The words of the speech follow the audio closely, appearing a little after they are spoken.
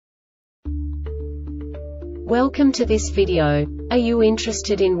Welcome to this video. Are you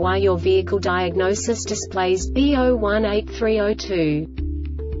interested in why your vehicle diagnosis displays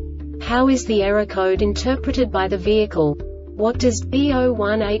B0183-02? How is the error code interpreted by the vehicle? What does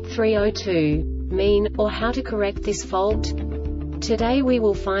B0183-02 mean, or how to correct this fault? Today we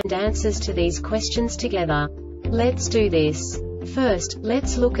will find answers to these questions together. Let's do this. First,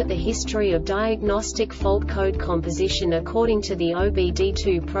 let's look at the history of diagnostic fault code composition according to the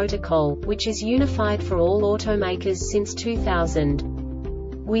OBD2 protocol, which is unified for all automakers since 2000.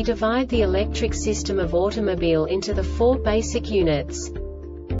 We divide the electric system of automobile into the four basic units: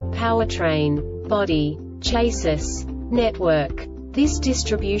 powertrain, body, chassis, network. This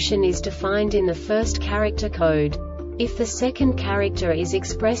distribution is defined in the first character code. If the second character is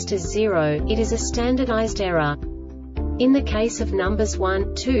expressed as 0, it is a standardized error. In the case of numbers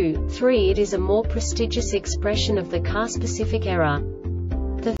 1, 2, 3, it is a more prestigious expression of the car-specific error.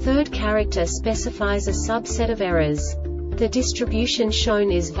 The third character specifies a subset of errors. The distribution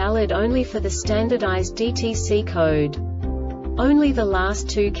shown is valid only for the standardized DTC code. Only the last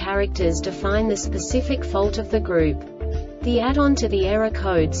two characters define the specific fault of the group. The add-on to the error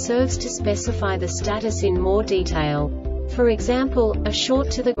code serves to specify the status in more detail. For example, a short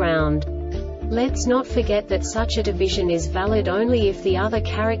to the ground. Let's not forget that such a division is valid only if the other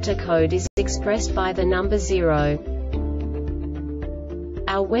character code is expressed by the number 0.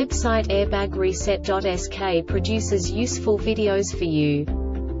 Our website airbagreset.sk produces useful videos for you.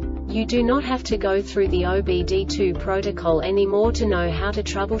 You do not have to go through the OBD2 protocol anymore to know how to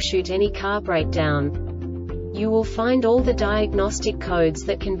troubleshoot any car breakdown. You will find all the diagnostic codes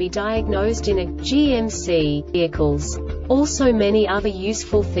that can be diagnosed in a GMC vehicles. Also many other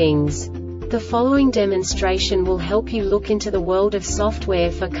useful things. The following demonstration will help you look into the world of software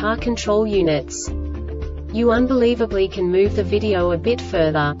for car control units. You unbelievably can move the video a bit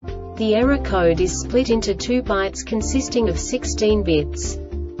further. The error code is split into 2 bytes consisting of 16 bits.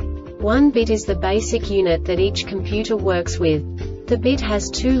 1 bit is the basic unit that each computer works with. The bit has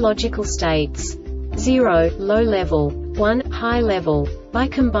 2 logical states: 0, low level, 1, high level. By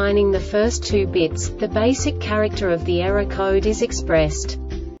combining the first 2 bits, the basic character of the error code is expressed.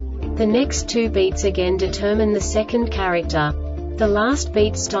 The next 2 beats again determine the second character. The last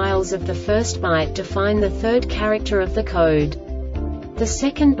beat styles of the first byte define the third character of the code. The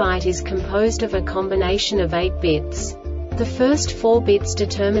second byte is composed of a combination of 8 bits. The first 4 bits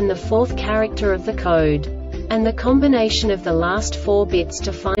determine the fourth character of the code. And the combination of the last 4 bits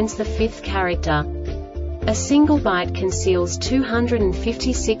defines the fifth character. A single byte conceals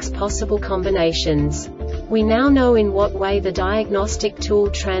 256 possible combinations. We now know in what way the diagnostic tool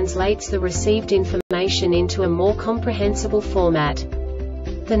translates the received information into a more comprehensible format.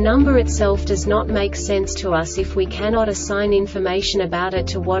 The number itself does not make sense to us if we cannot assign information about it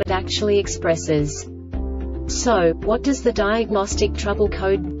to what it actually expresses. So, what does the Diagnostic Trouble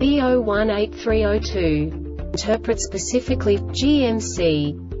Code B0183-02 interpret specifically for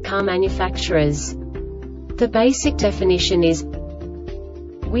GMC car manufacturers? The basic definition is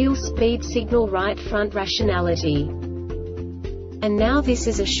wheel speed signal right front rationality. And now this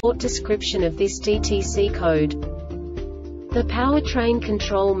is a short description of this DTC code. The Powertrain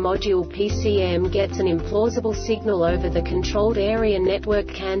Control Module PCM gets an implausible signal over the Controlled Area Network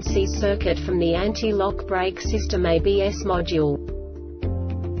CAN-C circuit from the Anti-Lock Brake System ABS module.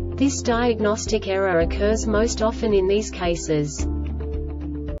 This diagnostic error occurs most often in these cases: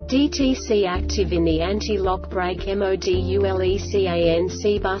 DTC active in the anti-lock brake module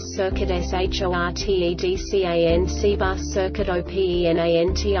CAN-C-bus circuit s.r.o.the CAN-C-bus circuit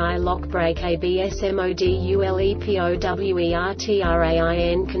OPENANTI lock brake ABS module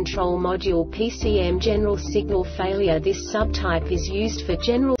POWERTRAIN control module PCM general signal failure. This subtype is used for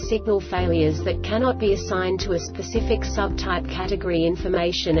general signal failures that cannot be assigned to a specific subtype category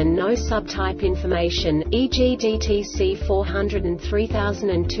information and no subtype information, e.g. DTC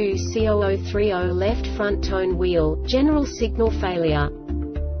 403002 C0030 left front tone wheel, general signal failure.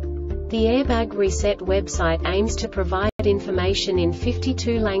 The Airbag Reset website aims to provide information in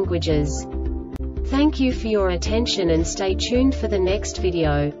 52 languages. Thank you for your attention and stay tuned for the next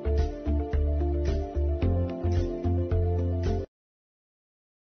video.